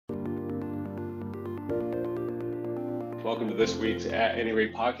Welcome to this week's At Any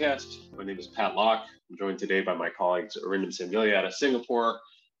Rate podcast. My name is Pat Locke. I'm joined today by my colleagues Arindam Sambilia out of Singapore,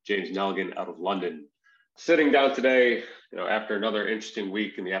 James Nelligan out of London. Sitting down today, after another interesting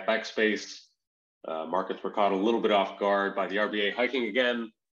week in the FX space, markets were caught a little bit off guard by the RBA hiking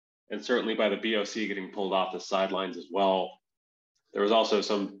again, and certainly by the BOC getting pulled off the sidelines as well. There was also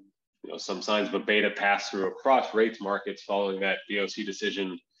some signs of a beta pass through across rates markets following that BOC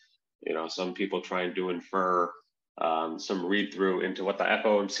decision. Some people trying to infer some read through into what the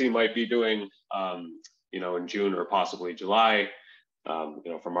FOMC might be doing, in June or possibly July.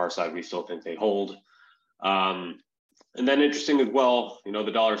 From our side, we still think they hold. And then interesting as well,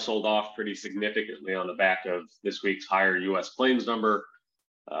 the dollar sold off pretty significantly on the back of this week's higher US claims number.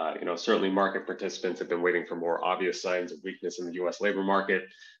 Certainly market participants have been waiting for more obvious signs of weakness in the US labor market.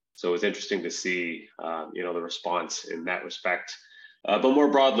 So it was interesting to see, the response in that respect. But more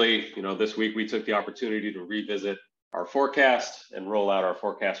broadly, this week we took the opportunity to revisit our forecast and roll out our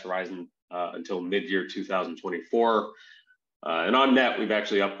forecast horizon until mid-year 2024. And on net, we've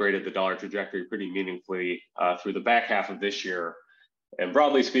actually upgraded the dollar trajectory pretty meaningfully through the back half of this year. And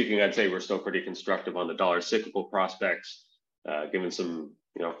broadly speaking, I'd say we're still pretty constructive on the dollar cyclical prospects, given some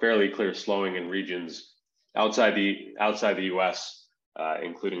fairly clear slowing in regions outside the US,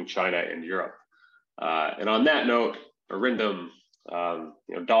 including China and Europe. And on that note, Arindam,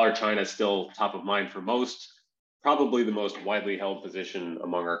 dollar China is still top of mind for most, probably the most widely held position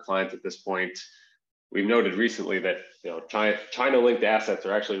among our clients at this point. We've noted recently that China-linked assets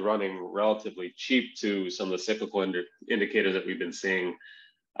are actually running relatively cheap to some of the cyclical indicators that we've been seeing.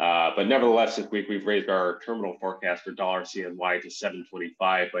 But nevertheless, this week we've raised our terminal forecast for dollar CNY to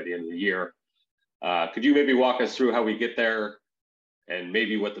 725 by the end of the year. Could you maybe walk us through how we get there and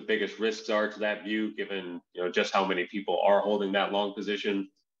maybe what the biggest risks are to that view, given just how many people are holding that long position?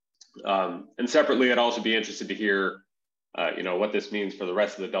 And separately, I'd also be interested to hear, what this means for the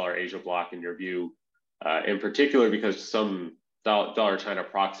rest of the dollar Asia block in your view, in particular because some dollar China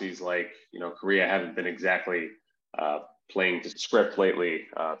proxies like Korea haven't been exactly playing to script lately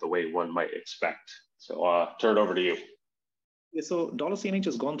the way one might expect. So turn it over to you. Yeah, so dollar CNH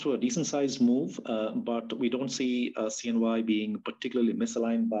has gone through a decent sized move, but we don't see CNY being particularly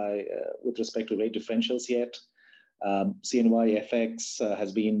misaligned with respect to rate differentials yet. CNY FX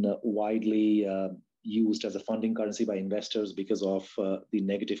has been widely used as a funding currency by investors because of the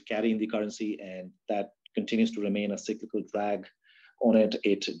negative carry in the currency, and that continues to remain a cyclical drag on it.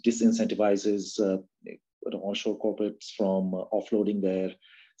 It disincentivizes onshore corporates from offloading their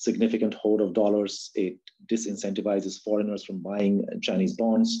significant hoard of dollars. It disincentivizes foreigners from buying Chinese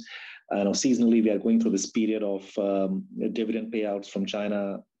bonds. Seasonally, we are going through this period of dividend payouts from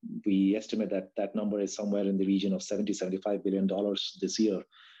China. We estimate that number is somewhere in the region of $75 billion this year.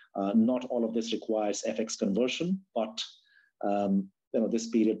 Not all of this requires FX conversion, but this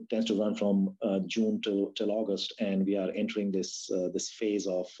period tends to run from June till August, and we are entering this phase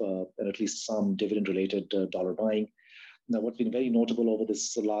of at least some dividend-related dollar buying. Now, what's been very notable over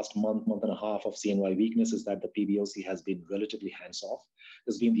this last month and a half of CNY weakness is that the PBOC has been relatively hands-off.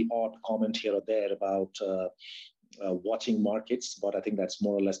 There's been the odd comment here or there about watching markets, but I think that's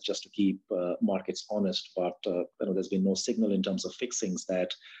more or less just to keep markets honest. But there's been no signal in terms of fixings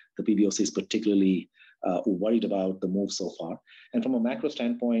that the PBOC is particularly worried about the move so far. And from a macro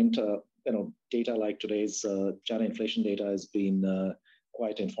standpoint, data like today's China inflation data has been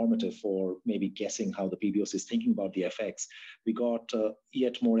quite informative for maybe guessing how the PBOC is thinking about the FX. We got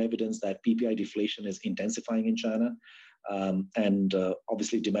yet more evidence that PPI deflation is intensifying in China. And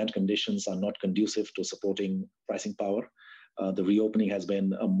obviously demand conditions are not conducive to supporting pricing power. The reopening has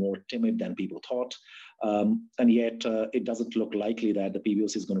been more timid than people thought. And yet it doesn't look likely that the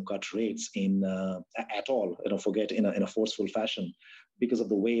PBOC is going to cut rates at all, forget in a forceful fashion, because of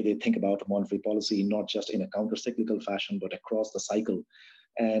the way they think about monetary policy, not just in a counter-cyclical fashion, but across the cycle.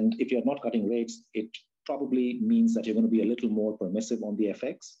 And if you're not cutting rates, it probably means that you're going to be a little more permissive on the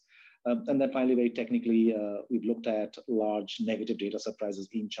FX. And then finally, very technically, we've looked at large negative data surprises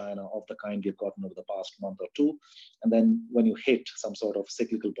in China of the kind we've gotten over the past month or two. And then when you hit some sort of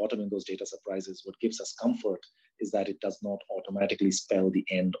cyclical bottom in those data surprises, what gives us comfort is that it does not automatically spell the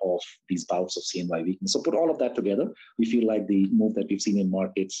end of these bouts of CNY weakness. So put all of that together, we feel like the move that we've seen in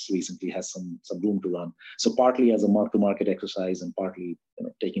markets recently has some room to run. So partly as a mark-to-market exercise and partly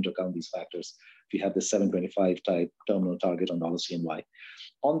taking into account these factors, we have the 725 type terminal target on dollar CNY.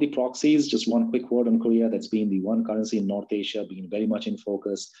 On the proxies, just one quick word on Korea. That's been the one currency in North Asia, being very much in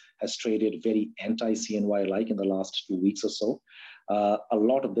focus, has traded very anti-CNY-like in the last 2 weeks or so. A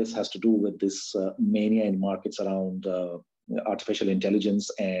lot of this has to do with this mania in markets around artificial intelligence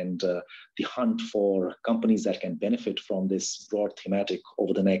and the hunt for companies that can benefit from this broad thematic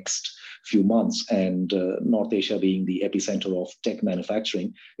over the next few months, and North Asia being the epicenter of tech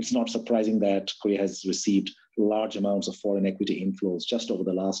manufacturing, it's not surprising that Korea has received large amounts of foreign equity inflows just over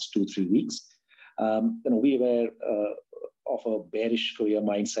the last 2-3 weeks. We were of a bearish Korea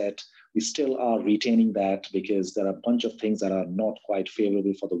mindset. We still are retaining that because there are a bunch of things that are not quite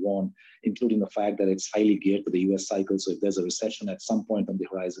favorable for the won, including the fact that it's highly geared to the US cycle. So if there's a recession at some point on the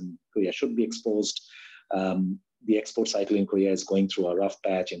horizon, Korea should be exposed. The export cycle in Korea is going through a rough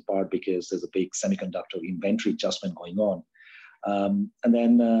patch, in part because there's a big semiconductor inventory adjustment going on. And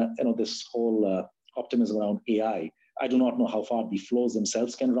then, this whole optimism around AI. I do not know how far the flows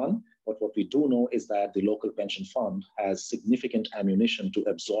themselves can run, but what we do know is that the local pension fund has significant ammunition to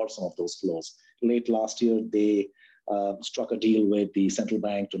absorb some of those flows. Late last year, they struck a deal with the central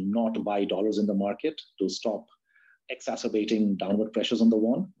bank to not buy dollars in the market to stop exacerbating downward pressures on the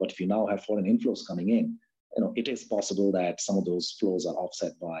won. But if you now have foreign inflows coming in, it is possible that some of those flows are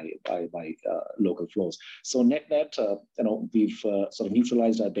offset by local flows. So net, we've sort of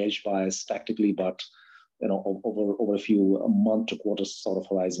neutralized our bearish bias tactically, but over a few month to quarter sort of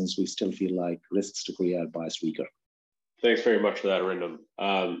horizons, we still feel like risks to Korea are biased weaker. Thanks very much for that,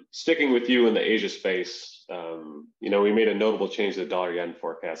 Arindam. Sticking with you in the Asia space, we made a notable change to the dollar yen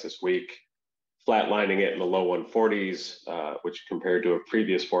forecast this week, flatlining it in the low 140s, which compared to a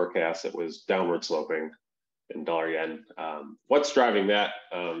previous forecast that was downward sloping in dollar yen. What's driving that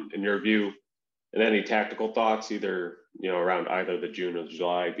in your view? And any tactical thoughts, either around either the June or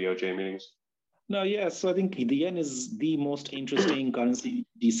July BOJ meetings? No, yeah. So I think the yen is the most interesting currency,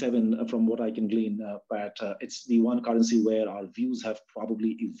 D7, from what I can glean. But it's the one currency where our views have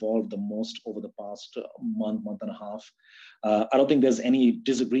probably evolved the most over the past month and a half. I don't think there's any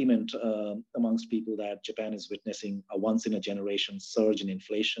disagreement amongst people that Japan is witnessing a once-in-a-generation surge in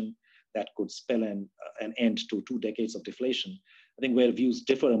inflation that could spell an end to 2 decades of deflation. I think where views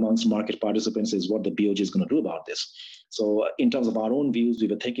differ amongst market participants is what the BOJ is going to do about this. So in terms of our own views, we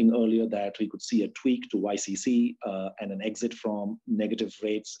were thinking earlier that we could see a tweak to YCC and an exit from negative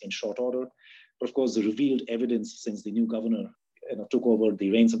rates in short order. But of course, the revealed evidence since the new governor took over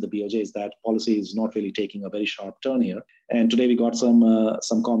the reins of the BOJ is that policy is not really taking a very sharp turn here. And today we got some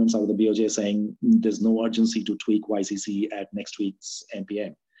comments out of the BOJ saying there's no urgency to tweak YCC at next week's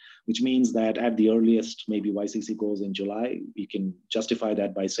NPM, which means that at the earliest, maybe YCC goes in July. We can justify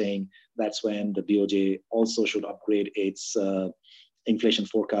that by saying that's when the BOJ also should upgrade its inflation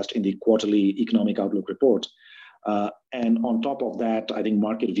forecast in the quarterly economic outlook report. And on top of that, I think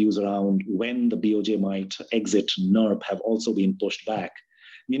market views around when the BOJ might exit NERP have also been pushed back,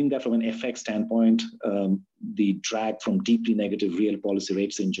 meaning that from an FX standpoint, the drag from deeply negative real policy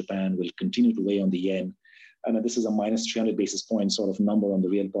rates in Japan will continue to weigh on the yen. And this is a minus 300 basis point sort of number on the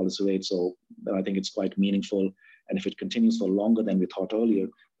real policy rate. So I think it's quite meaningful. And if it continues for longer than we thought earlier,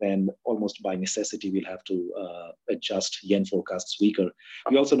 then almost by necessity, we'll have to adjust yen forecasts weaker.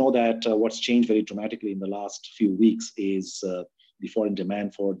 We also know that what's changed very dramatically in the last few weeks is the foreign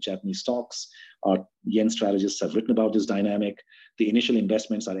demand for Japanese stocks. Our yen strategists have written about this dynamic. The initial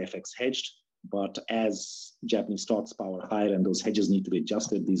investments are FX hedged, but as Japanese stocks power higher and those hedges need to be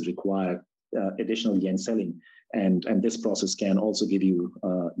adjusted, these require additional yen selling, and this process can also give you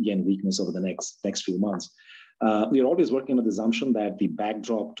yen weakness over the next few months. We are always working on the assumption that the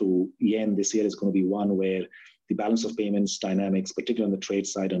backdrop to yen this year is going to be one where the balance of payments dynamics, particularly on the trade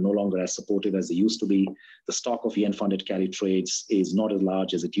side, are no longer as supportive as they used to be. The stock of yen-funded carry trades is not as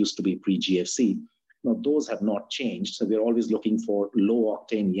large as it used to be pre-GFC. Now, those have not changed, so we're always looking for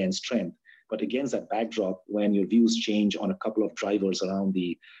low-octane yen strength. But against that backdrop, when your views change on a couple of drivers around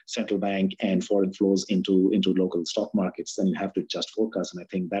the central bank and foreign flows into local stock markets, then you have to adjust forecast. And I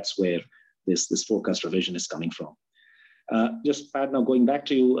think that's where this forecast revision is coming from. Just Pat, now going back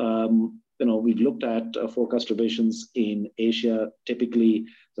to you, we've looked at forecast revisions in Asia. Typically,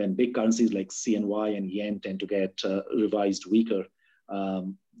 when big currencies like CNY and yen tend to get revised weaker,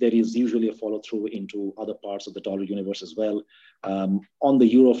 there is usually a follow through into other parts of the dollar universe as well. On the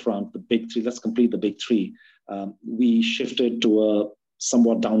euro front, the big three, let's complete the big three. We shifted to a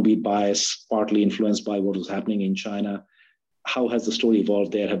somewhat downbeat bias, partly influenced by what was happening in China. How has the story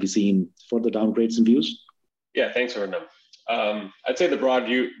evolved there? Have you seen further downgrades in views? Yeah, thanks, Arindam. I'd say the broad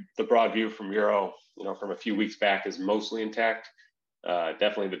view from euro, from a few weeks back is mostly intact.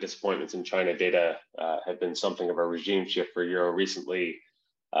 Definitely the disappointments in China data have been something of a regime shift for euro recently.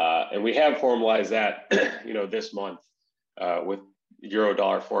 And we have formalized that, this month with euro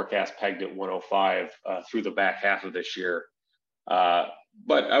dollar forecast pegged at 105 through the back half of this year.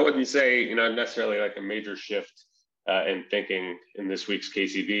 But I wouldn't say, necessarily like a major shift and thinking in this week's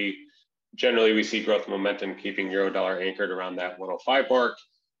KCV. Generally, we see growth momentum keeping euro dollar anchored around that 105 mark,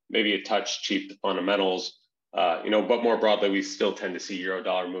 maybe a touch cheap to fundamentals. But more broadly, we still tend to see euro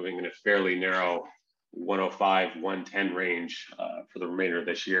dollar moving in a fairly narrow 105, 110 range for the remainder of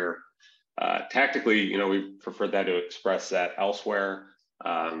this year. Tactically, we prefer that to express that elsewhere,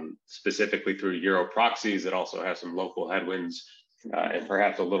 specifically through euro proxies that also have some local headwinds and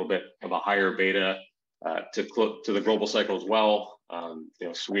perhaps a little bit of a higher beta to the global cycle as well.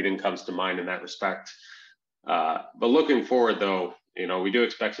 Sweden comes to mind in that respect. But looking forward, though, we do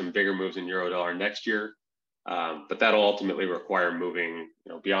expect some bigger moves in euro dollar next year. But that'll ultimately require moving,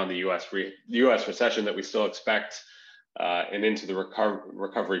 beyond the U.S. recession that we still expect, and into the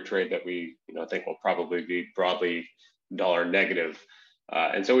recovery trade that we, think will probably be broadly dollar negative.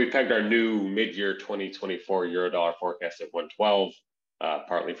 And so we pegged our new mid-year 2024 euro dollar forecast at 112,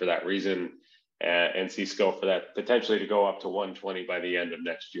 partly for that reason, and see scope for that potentially to go up to 120 by the end of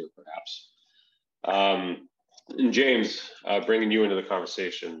next year, perhaps. And James, bringing you into the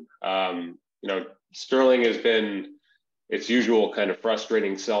conversation, sterling has been its usual kind of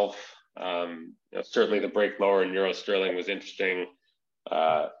frustrating self. Certainly the break lower in euro sterling was interesting.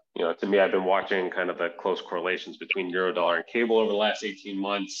 To me, I've been watching kind of the close correlations between euro dollar and cable over the last 18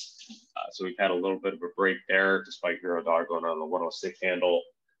 months. So we've had a little bit of a break there, despite euro dollar going on the 106 handle.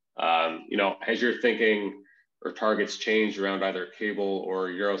 Has your thinking or targets changed around either cable or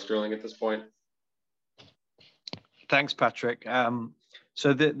euro sterling at this point? Thanks, Patrick.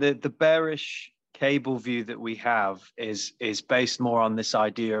 So the bearish cable view that we have is based more on this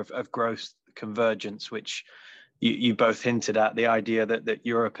idea of growth convergence, which you both hinted at, the idea that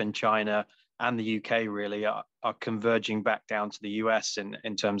Europe and China and the UK really are converging back down to the US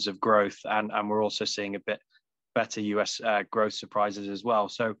in terms of growth, and we're also seeing a bit better US growth surprises as well.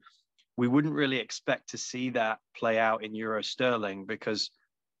 So we wouldn't really expect to see that play out in euro sterling, because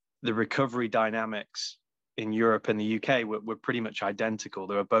the recovery dynamics in Europe and the UK were pretty much identical.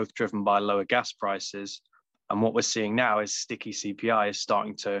 They were both driven by lower gas prices, and what we're seeing now is sticky CPI is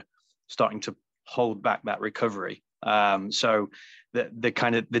starting to hold back that recovery. So the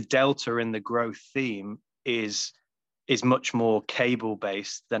kind of the delta in the growth theme is much more cable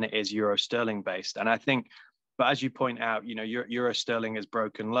based than it is euro sterling based, and I think. But as you point out, euro sterling has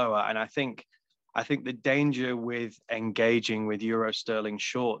broken lower, and I think the danger with engaging with euro sterling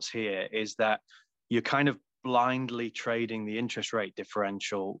shorts here is that you're kind of blindly trading the interest rate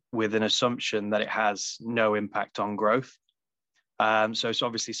differential with an assumption that it has no impact on growth. So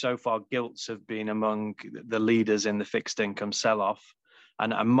obviously, so far, gilts have been among the leaders in the fixed income sell-off,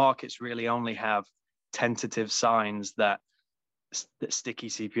 and markets really only have tentative signs that sticky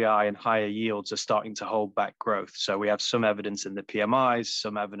CPI and higher yields are starting to hold back growth. So we have some evidence in the PMIs,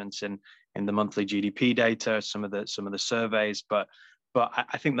 some evidence in the monthly GDP data, some of the surveys, but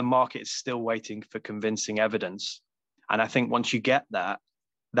I think the market is still waiting for convincing evidence. And I think once you get that,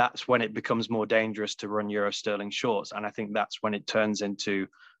 that's when it becomes more dangerous to run euro sterling shorts. And I think that's when it turns into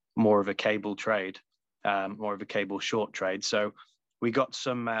more of a cable trade, more of a cable short trade. So we got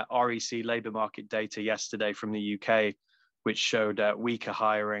some REC labour market data yesterday from the UK, which showed weaker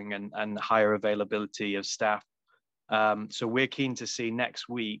hiring and higher availability of staff. So we're keen to see next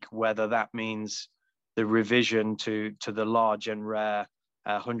week whether that means the revision to the large and rare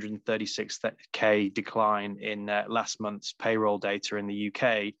 136K decline in last month's payroll data in the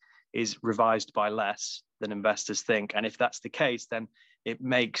UK is revised by less than investors think. And if that's the case, then it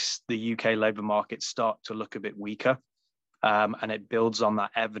makes the UK labour market start to look a bit weaker. And it builds on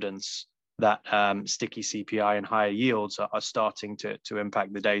that evidence that sticky CPI and higher yields are starting to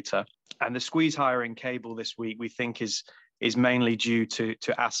impact the data. And the squeeze higher in cable this week, we think is mainly due to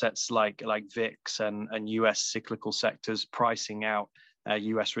assets like VIX and US cyclical sectors pricing out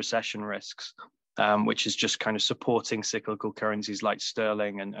US recession risks, which is just kind of supporting cyclical currencies like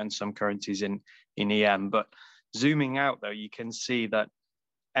sterling and some currencies in EM. But zooming out, though, you can see that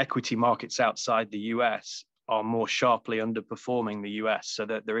equity markets outside the US are more sharply underperforming the US, so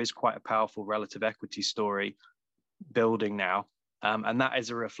that there is quite a powerful relative equity story building now. And that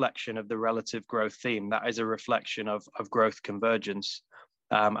is a reflection of the relative growth theme. That is a reflection of growth convergence.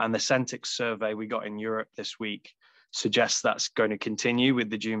 And the Centix survey we got in Europe this week suggests that's going to continue with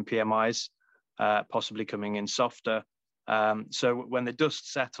the June PMIs, possibly coming in softer. So when the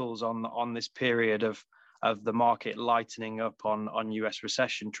dust settles on this period of the market lightening up on US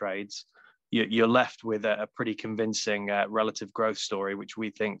recession trades, you're left with a pretty convincing relative growth story, which we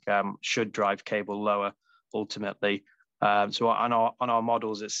think should drive cable lower ultimately. So on our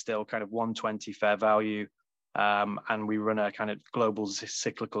models, it's still kind of 120 fair value, And we run a kind of global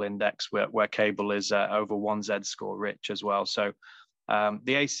cyclical index where cable is over 1Z score rich as well. So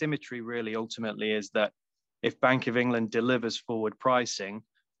the asymmetry really ultimately is that if Bank of England delivers forward pricing,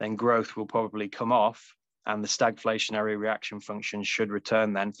 then growth will probably come off and the stagflationary reaction function should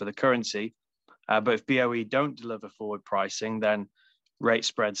return then for the currency. But if BOE don't deliver forward pricing, then rate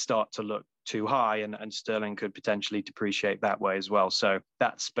spreads start to look too high and sterling could potentially depreciate that way as well. So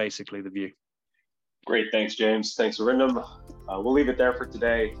that's basically the view. Great. Thanks, James. Thanks, Arindam. We'll leave it there for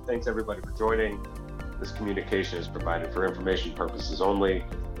today. Thanks, everybody, for joining. This communication is provided for information purposes only.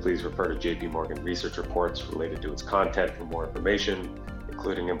 Please refer to JP Morgan research reports related to its content for more information,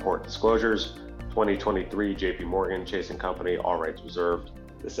 including important disclosures. 2023 JP Morgan Chase & Company, all rights reserved.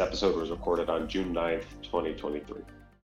 This episode was recorded on June 9th, 2023.